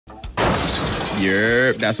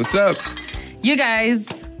Yep, that's what's up. You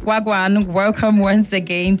guys, Wagwan, welcome once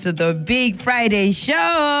again to the Big Friday Show.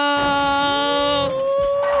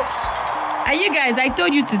 And you guys, I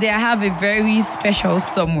told you today I have a very special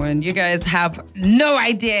someone. You guys have no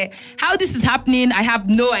idea how this is happening. I have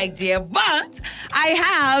no idea. But I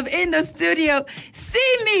have in the studio,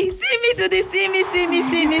 Simi to the Simi.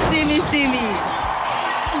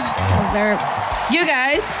 You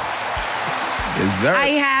guys, I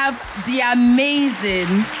have the amazing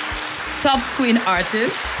Soft Queen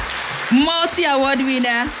artist, multi-award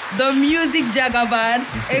winner, the music jagaban,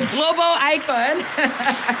 a global icon.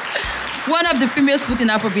 One of the females putting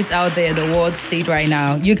Afrobeats out there, the world stage right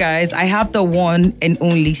now. You guys, I have the one and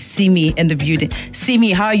only Simi in the building.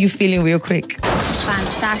 Simi, how are you feeling real quick?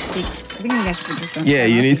 Fantastic. I think we have to do something. Yeah,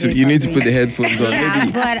 you need to put the headphones on.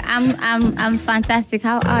 Yeah, but I'm fantastic.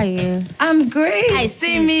 How are you? I'm great. Hi,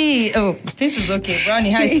 Simi. Oh, this is okay.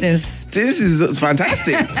 Brownie, hi, sis. This is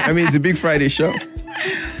fantastic. I mean, it's a Big Friday show.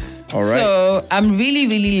 All right. So I'm really,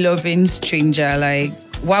 really loving Stranger. Like,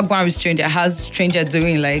 Wagwan with Stranger. How's Stranger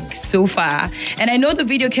doing, like, so far? And I know the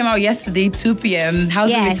video came out yesterday, 2 p.m.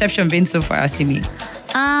 How's the reception been so far, Simi?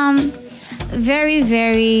 Very,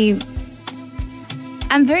 very...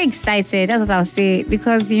 I'm very excited, that's what I'll say,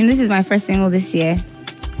 because, this is my first single this year.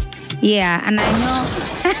 Yeah, and I know...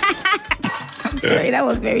 I'm sorry, that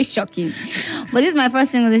was very shocking. But this is my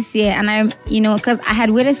first single this year, and I'm, because I had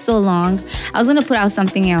waited so long, I was going to put out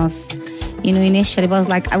something else, initially, but I was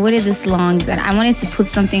like, I waited this long that I wanted to put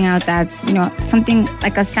something out that's, something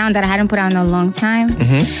like a sound that I hadn't put out in a long time.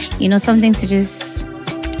 Mm-hmm. Something to just,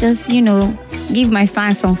 give my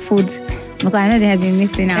fans some food. Because I know they have been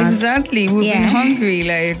missing out. Exactly. We've been hungry.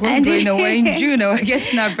 Like, what's going on? We're in June. We're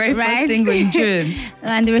getting our very first single in June.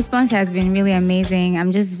 And the response has been really amazing.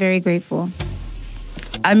 I'm just very grateful.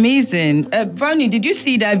 Amazing. Brownie, did you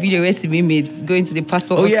see that video where Simi made going to the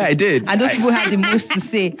passport office? Yeah, I did. And those people had the most to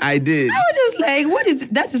say. I did. I was just like, what is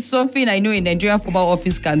it? That is something I know in Nigerian football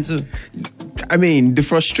office can do. I mean, the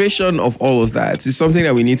frustration of all of that is something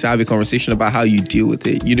that we need to have a conversation about how you deal with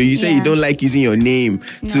it. You say you don't like using your name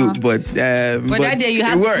too, but that day you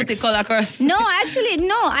have to put the call across. No.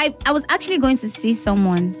 I was actually going to see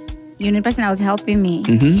someone. The person that was helping me,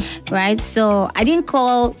 right? So I didn't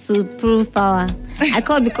call to prove power. I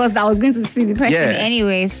called because I was going to see the person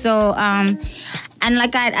anyway. So, and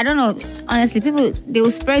like I don't know, honestly, people, they will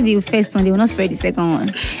spread the first one, they will not spread the second one.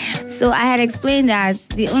 So I had explained that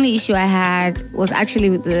the only issue I had was actually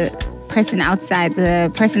with the person outside,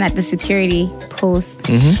 the person at the security post.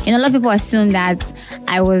 Mm-hmm. A lot of people assume that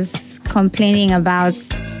I was complaining about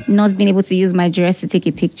not being able to use my dress to take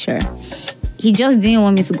a picture. He just didn't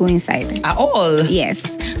want me to go inside. At all? Yes.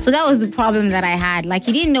 So that was the problem that I had. Like,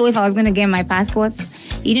 he didn't know if I was going to get my passport.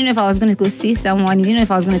 He didn't know if I was going to go see someone. He didn't know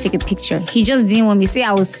if I was going to take a picture. He just didn't want me to say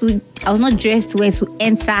I was not dressed well to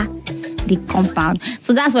enter the compound.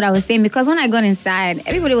 So that's what I was saying. Because when I got inside,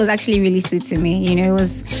 everybody was actually really sweet to me. It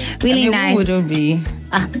was really nice. Who wouldn't be?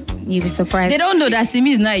 You'd be surprised. They don't know that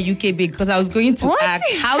Simi is not a UK babe, because I was going to ask,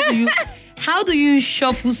 how do you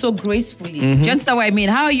shuffle so gracefully? Mm-hmm. Do you understand what I mean?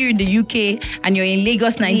 How are you in the UK and you're in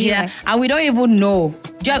Lagos, Nigeria, and we don't even know?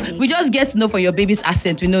 We just get to know from your baby's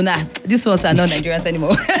accent. We know these ones are not Nigerians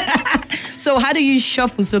anymore. So how do you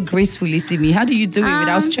shuffle so gracefully, Simi? How do you do it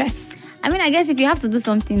without stress? I mean, I guess if you have to do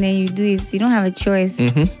something, then you do it. You don't have a choice.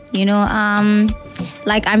 Mm-hmm.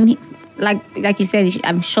 Like you said,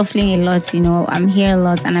 I'm shuffling a lot. I'm here a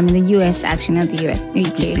lot, and I'm in the US, actually, not the US, the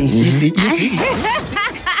UK. You see.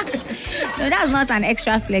 No, that's not an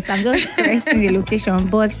extra flex. I'm just correcting the location.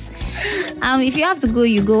 But if you have to go,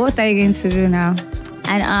 you go. What are you going to do now?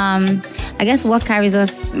 And I guess what carries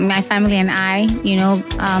us, my family and I,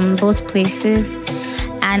 both places.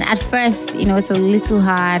 And at first, it's a little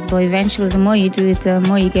hard, but eventually, the more you do it, the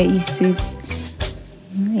more you get used to it.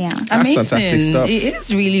 Yeah. That's amazing. Fantastic stuff. It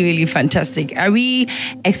is really, really fantastic. Are we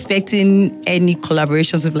expecting any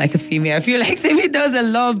collaborations with like a female? I feel like Simi does a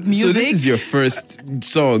lot of music. So this is your first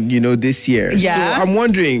song, this year. Yeah. So I'm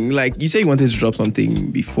wondering, like, you say you wanted to drop something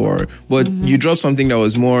before, but you dropped something that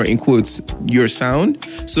was more, in quotes, your sound.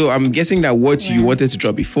 So I'm guessing that what you wanted to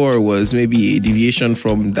drop before was maybe a deviation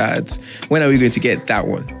from that. When are we going to get that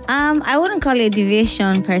one? I wouldn't call it a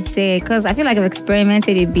deviation per se, because I feel like I've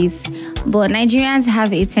experimented a bit. But Nigerians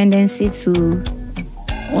have a tendency to...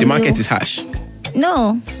 The market is harsh.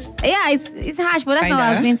 No. Yeah, it's harsh, but that's not what I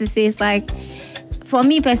was going to say. It's like, for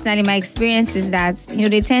me personally, my experience is that,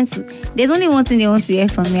 they tend to... There's only one thing they want to hear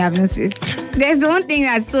from me, I've noticed. There's the one thing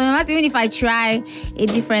that, so no matter even if I try a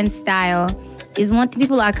different style, is one thing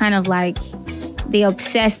people are kind of like, they're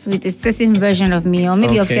obsessed with a certain version of me, or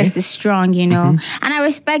maybe obsessed is strong, you know. And I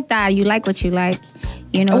respect that. You like what you like,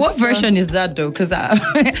 you know. What version is that though? Because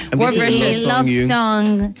what version? Love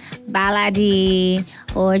song, ballady,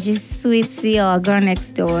 or just sweetie or girl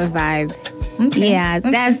next door vibe. Okay. Yeah,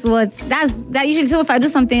 that's that usually. So if I do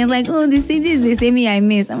something like, oh, they say me, I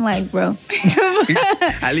miss. I'm like, bro.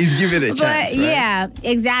 At least give it a chance. But right? Yeah,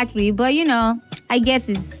 exactly. But you know, I guess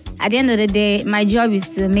it's at the end of the day, my job is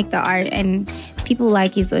to make the art, and people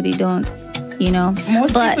like it or they don't. You know,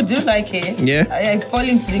 most people do like it. Yeah, I fall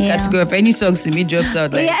into the category of any songs to me drops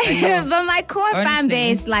out. Like, but my core fan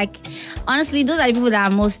base, like, honestly, those are the people that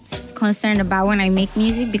I'm most concerned about when I make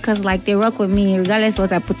music, because like they rock with me regardless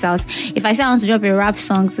of what I put out. If I say I want to drop a rap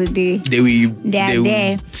song today, they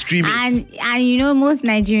will stream it. And you know, most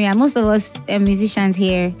of us musicians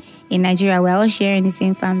here in Nigeria, we're all sharing the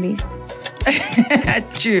same fan base.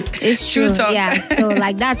 True. It's true. Yeah. So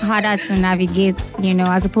like that's harder to navigate, you know,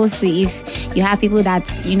 as opposed to if you have people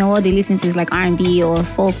that, you know, what they listen to is like R&B or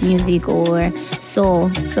folk music or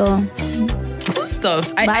soul. So cool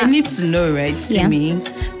stuff. I need to know, right, Simi?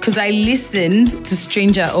 Because I listened to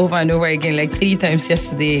Stranger over and over again like 3 times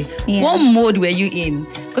yesterday. What mode were you in?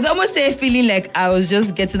 Because I almost started feeling like I was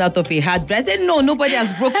just getting out of a heartbreak. I said, no, nobody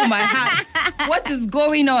has broken my heart. What is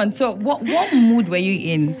going on? So what mood were you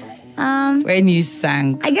in? When you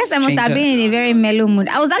sang? I guess Stranger. I must have been in a very mellow mood.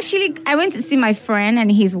 I went to see my friend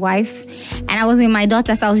and his wife, and I was with my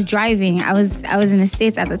daughter, so I was driving. I was in the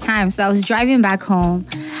States at the time, so I was driving back home,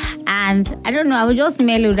 and I don't know, I was just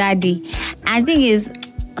mellow that day. And the thing is,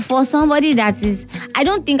 for somebody that is, I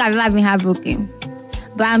don't think I've ever been heartbroken,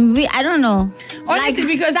 but I don't know. Honestly,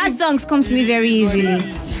 like, because that song comes to me very easily.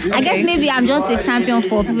 I guess maybe I'm just a champion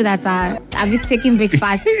for people that have been taking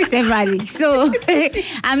breakfast severally. So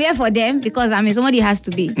I'm here for them because somebody has to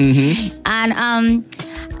be. Mm-hmm. And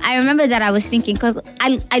I remember that I was thinking, because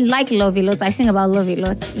I like love a lot. I sing about love a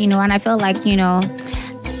lot, you know, and I felt like, you know,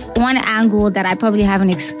 one angle that I probably haven't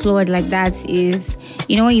explored like that is,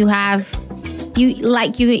 you know, when you're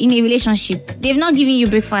in a relationship, they've not given you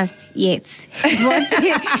breakfast yet, but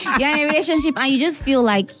you're in a relationship and you just feel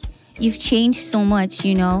like you've changed so much,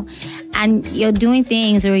 you know, and you're doing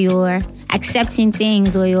things, or you're accepting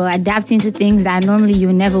things, or you're adapting to things that normally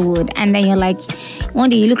you never would. And then you're like, one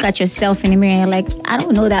day you look at yourself in the mirror and you're like, I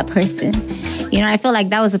don't know that person. You know, I felt like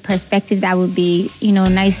that was a perspective that would be, you know,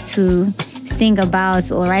 nice to sing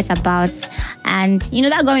about or write about. And, you know,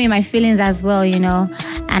 that got me in my feelings as well, you know.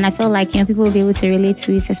 And I felt like, you know, people will be able to relate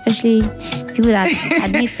to it, especially people that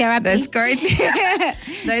need therapy. That's currently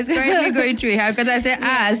going through it. Because I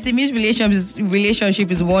said, Simi's relationship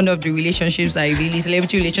is one of the relationships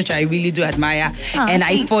celebrity relationship I really do admire. And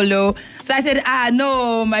I follow. So I said,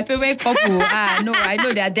 no, my favorite couple. No, I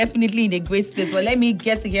know they are definitely in a great space. But let me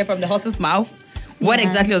get to hear from the horse's mouth what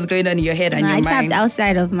exactly was going on in your head and your mind. I tapped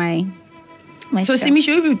outside of my so, Simi,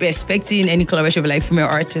 should we be expecting any collaboration with like female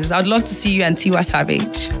artists? I'd love to see you and Tiwa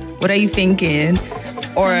Savage. What are you thinking?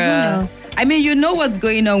 Or, I mean, you know what's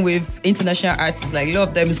going on with international artists. Like, a lot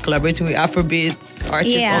of them is collaborating with Afrobeats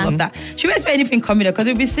artists, all of that. Should we expect anything coming up? Because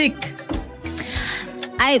we'll be sick.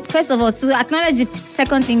 First of all, to acknowledge the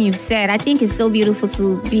second thing you've said, I think it's so beautiful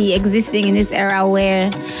to be existing in this era where,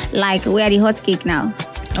 like, we're the hot cake now.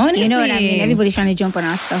 Honestly. You know what I mean? Everybody's trying to jump on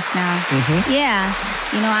our stuff now. Mm-hmm. Yeah.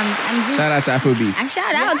 You know, I'm just... Shout out to Afrobeats. And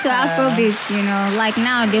shout out to Afrobeats, you know. Like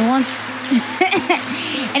now, they want...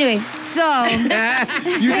 Anyway, so...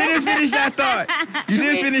 You didn't finish that thought.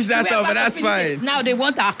 But that's fine. Now they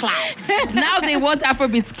want our clouds. Now they want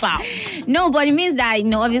Afrobeats clouds. No, but it means that, you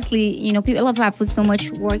know, obviously, you know, a lot of people have put so much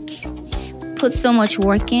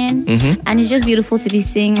work in. Mm-hmm. And it's just beautiful to be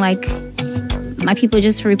seeing, like... my people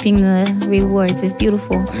just reaping the rewards. It's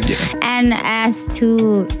beautiful. Yeah. And as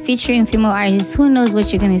to featuring female artists, who knows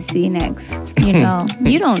what you're going to see next? You know,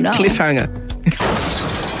 you don't know. Cliffhanger.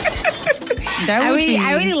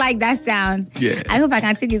 I really like that sound. Yeah. I hope I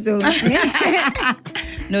can take it over.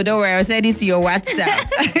 No, don't worry. I'll send it to your WhatsApp.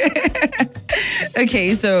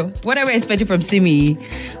 Okay, so what are we expecting from Simi?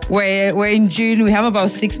 We're in June. We have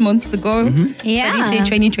about 6 months to go. Mm-hmm. Yeah. So you say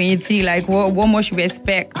 2023. Like, what more should we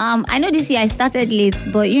expect? I know this year I started late,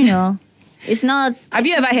 but you know, it's not. Have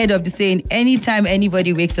you ever heard of the saying, anytime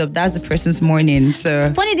anybody wakes up, that's the person's morning?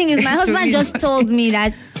 So funny thing is, my husband just told me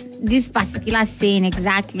that this particular saying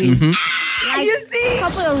exactly. Mm-hmm. Like, you see? A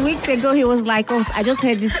couple of weeks ago, he was like, oh, I just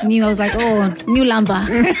heard this new. I was like, oh, new Lamba.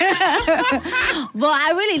 But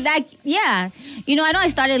I really like, you know, I know I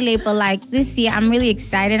started late, but like this year, I'm really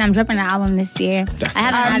excited. I'm dropping an album this year. That's I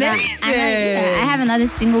have another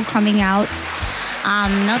single coming out.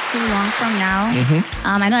 Not too long from now.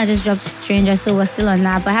 I know I just dropped Stranger, so we're still on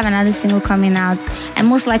that. But I have another single coming out, and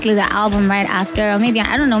most likely the album right after, or maybe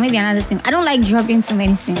I don't know, maybe another single. I don't like dropping too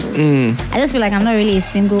many singles. I just feel like I'm not really a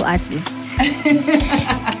single artist.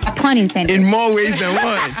 Pun intended. In more ways than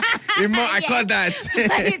one. I caught that.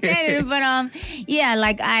 But yeah,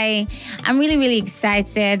 like I'm really, really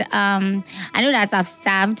excited. I know that I've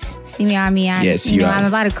stabbed Simi Army, and yes, I'm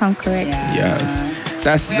about to conquer it. Yeah.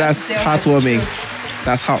 That's heartwarming.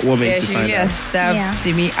 That's heartwarming to find out. Stabbed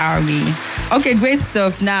Simi Army. Okay, great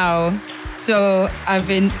stuff. Now, so I've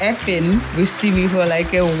been effing with Simi for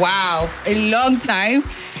like a long time.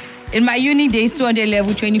 In my uni days, 200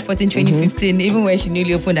 level, 2014, 2015, even when she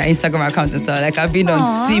newly opened her Instagram account and stuff, like I've been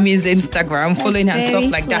on Simi's Instagram, following her stuff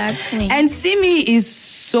like that. And Simi is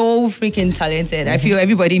so freaking talented. I feel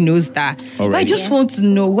everybody knows that. But I just want to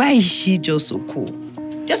know, why is she just so cool?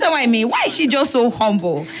 Just know what I mean. Why is she just so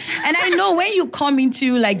humble? And I know when you come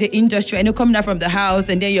into like the industry, I know coming out from the house,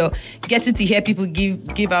 and then you're getting to hear people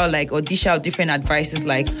give out like, or dish out different advices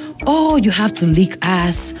like, oh, you have to lick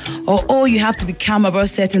ass, or oh, you have to be calm about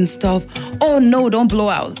certain stuff. Oh no, don't blow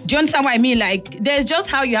out. Do you understand what I mean? Like, there's just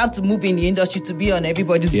how you have to move in the industry to be on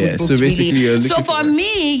everybody's good books. So basically, really. So for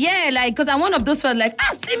me, like, because I'm one of those who are like,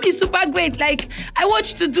 Simi is super great. Like, I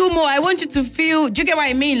want you to do more. I want you to feel. Do you get what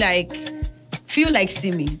I mean? Like, feel like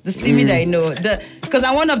Simi, the Simi that I know. Because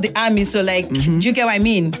I'm one of the army, so like, do you get what I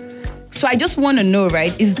mean? So I just want to know,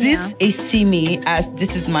 right? Is this a Simi as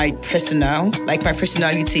this is my personal, like my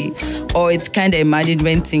personality, or it's kind of a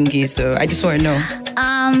management thingy? So I just want to know.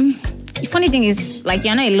 The funny thing is, like,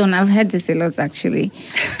 you're not alone. I've heard this a lot, actually.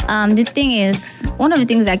 The thing is, one of the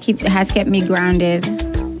things that has kept me grounded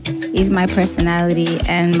is my personality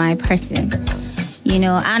and my person. You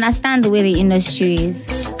know, I understand the way the industry is.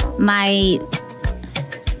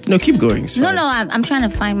 No, keep going. No, I'm trying to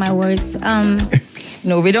find my words.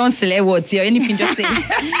 No, we don't select words here. Anything, just say.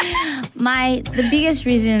 The biggest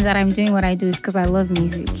reason that I'm doing what I do is because I love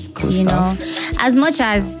music. Cool you stuff. know, as much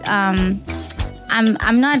as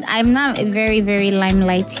I'm not a very, very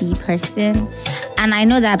limelighty person, and I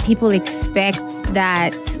know that people expect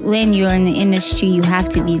that when you're in the industry you have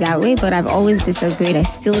to be that way. But I've always disagreed. I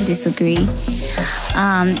still disagree.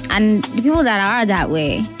 And the people that are that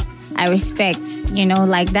way, I respect, you know,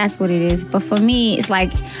 like that's what it is. But for me, it's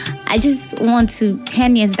like, I just want to,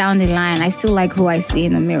 10 years down the line, I still like who I see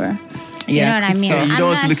in the mirror. You know what I mean? You don't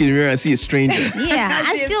want to look in the mirror and see a stranger. Yeah,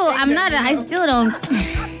 I still don't.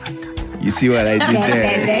 You see what I did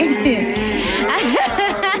there?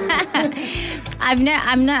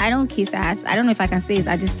 I don't kiss ass. I don't know if I can say it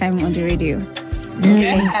at this time on the radio.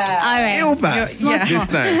 Yeah. All right. It'll pass this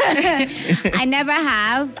time. I never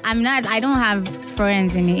have. I don't have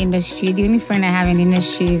friends in the industry. The only friend I have in the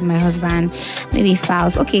industry is my husband. Maybe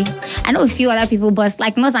Fowls. Okay. I know a few other people, but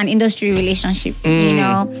like not an industry relationship, you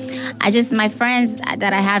know. My friends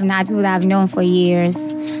that I have now, people that I've known for years.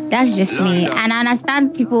 That's just me. And I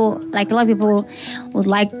understand people, like a lot of people would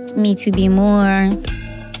like me to be more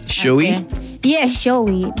showy. Okay. Yeah,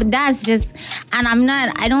 showy, but that's just, and I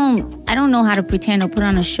don't know how to pretend or put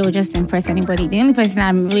on a show just to impress anybody. The only person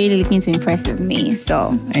I'm really looking to impress is me,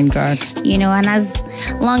 so. Thank God. You know, and as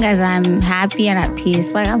long as I'm happy and at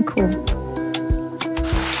peace, like, I'm cool. Amazing.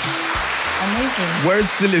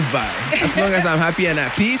 Words to live by. As long as I'm happy and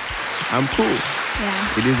at peace, I'm cool.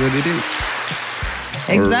 Yeah. It is what it is.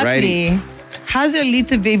 Exactly. Alrighty. How's your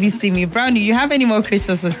little baby Simi? Brownie, you have any more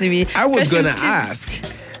questions for Simi? I was going to ask.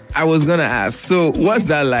 So what's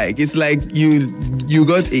that like? It's like you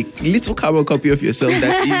got a little carbon copy of yourself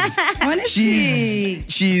that is... Honestly.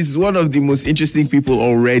 She's one of the most interesting people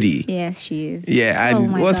already. Yes, she is. Yeah,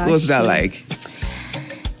 and what's that like?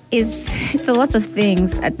 It's a lot of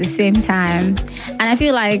things at the same time. And I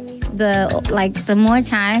feel like the more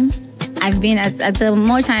time I've been, the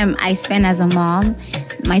more time I spend as a mom,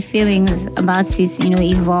 my feelings about it,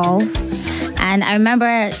 evolve. And I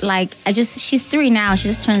remember, she's 3 now. She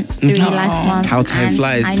just turned 3 last month. How time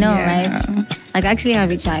flies. I know, right? Like, I actually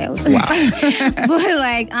have a child. Wow. But,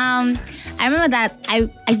 I remember that I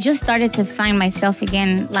just started to find myself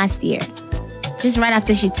again last year. Just right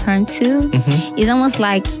after she turned 2. It's almost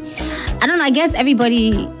like, I don't know, I guess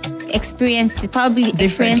everybody experiences it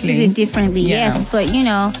differently. Yeah. Yes, but,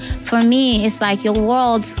 for me, it's like your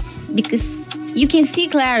world, because... You can see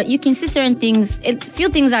certain things. Few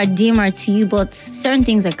things are dimmer to you, but certain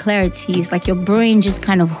things are clearer to you. It's like your brain just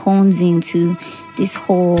kind of hones into this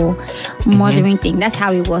whole mothering thing. That's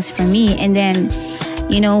how it was for me. And then,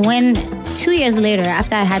 when 2 years later,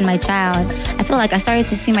 after I had my child, I feel like I started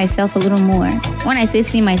to see myself a little more. When I say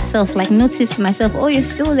see myself, like notice myself, oh, you're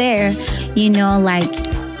still there.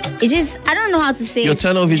 I don't know how to say your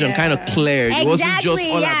tunnel vision kind of cleared. Exactly, it wasn't just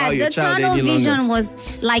all about your child any longer. The tunnel vision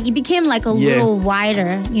was like, it became like a little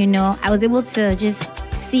wider, you know. I was able to just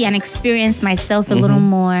see and experience myself a little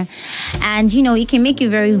more. And, you know, it can make you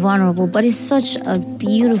very vulnerable, but it's such a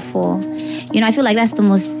beautiful, you know, I feel like that's the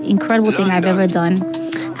most incredible thing I've ever done.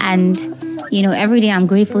 And, you know, every day I'm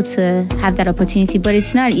grateful to have that opportunity, but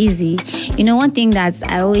it's not easy. You know, one thing that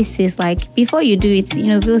I always say is like, before you do it, you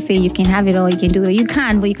know, people say you can have it all, you can do it all. You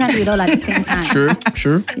can, but you can't do it all at the same time.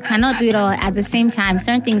 Sure. You cannot do it all at the same time.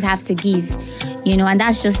 Certain things have to give, you know, and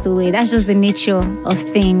that's just the way, that's just the nature of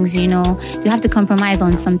things, you know. You have to compromise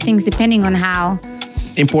on some things depending on how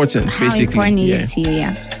important it is to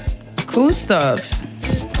you, Cool stuff.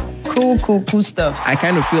 Cool stuff. I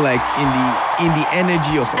kind of feel like in the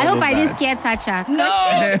energy of all I hope of I that. didn't scare Tacha. No.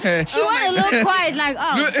 She want to look quiet, like,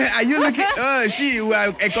 Are you looking? We are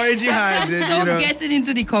encouraging her. So you know. getting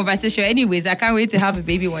into the conversation. Anyways, I can't wait to have a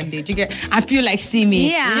baby one day. I feel like Simi.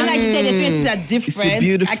 Yeah. You know, like you said, experiences are different. It's a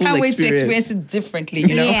beautiful I can't wait to experience it differently,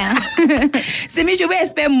 you know? Yeah. Simi, should we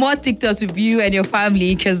expect more TikToks with you and your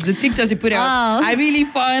family? Because the TikToks you put out are really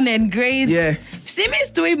fun and great. Yeah. Simi's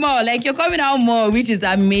doing more. Like, you're coming out more, which is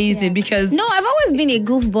amazing because... No, I've always been a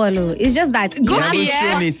goofball. It's just that... You haven't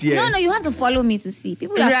shown it yet. No, you have to follow me to see.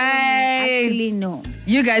 People that actually know.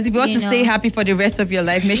 You guys, if you want to stay happy for the rest of your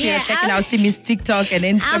life, make sure you're checking out Simi's TikTok and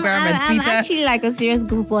Instagram and Twitter. I'm actually like a serious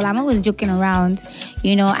goofball. I'm always joking around,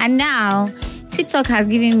 you know. And now, TikTok has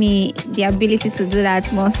given me the ability to do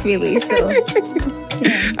that more freely, so...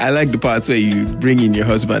 I like the parts where you bring in your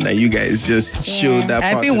husband and you guys just show that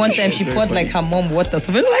part. I think one time she poured like her mom water,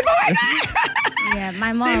 so we're like, oh my God. Yeah,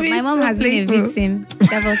 my mom has been a victim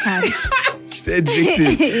several times. She said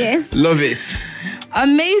victim. Yes. Love it.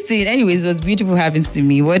 Amazing. Anyways, it was beautiful having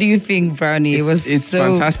Simi. What do you think, Brownie? It's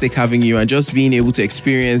fantastic having you and just being able to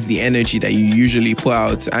experience the energy that you usually put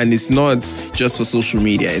out. And it's not just for social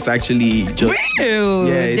media. It's actually just... Real.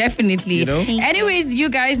 Yeah, definitely. You know? Anyways, you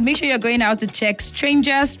guys, make sure you're going out to check Stream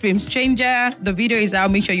Stranger. The video is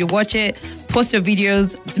out. Make sure you watch it. Post your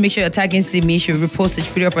videos. Make sure you're tagging Simi. She'll repost it,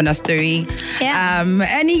 put it up on her story. Yeah.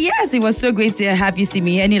 And yes, it was so great to have you,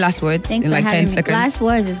 Simi. Any last words? Thanks in for like having 10 me. seconds? Last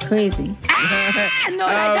words is crazy. No,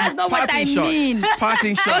 that's not what I mean.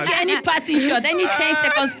 Parting shot. Okay, any parting shot? Any 10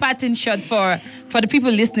 seconds parting shot for the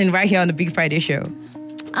people listening right here on the Big Friday show?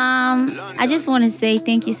 I just want to say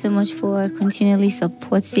thank you so much for continually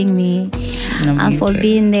supporting me and for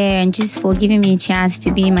being there and just for giving me a chance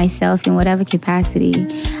to be myself in whatever capacity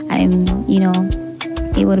I'm, you know,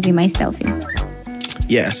 able to be myself in.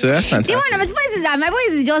 Yeah, so that's fantastic. My voice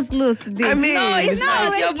is just low today. I mean, no, it's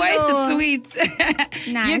not. Your voice is sweet.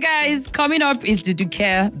 Nice. You guys, coming up is Do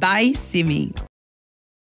Care by Simi.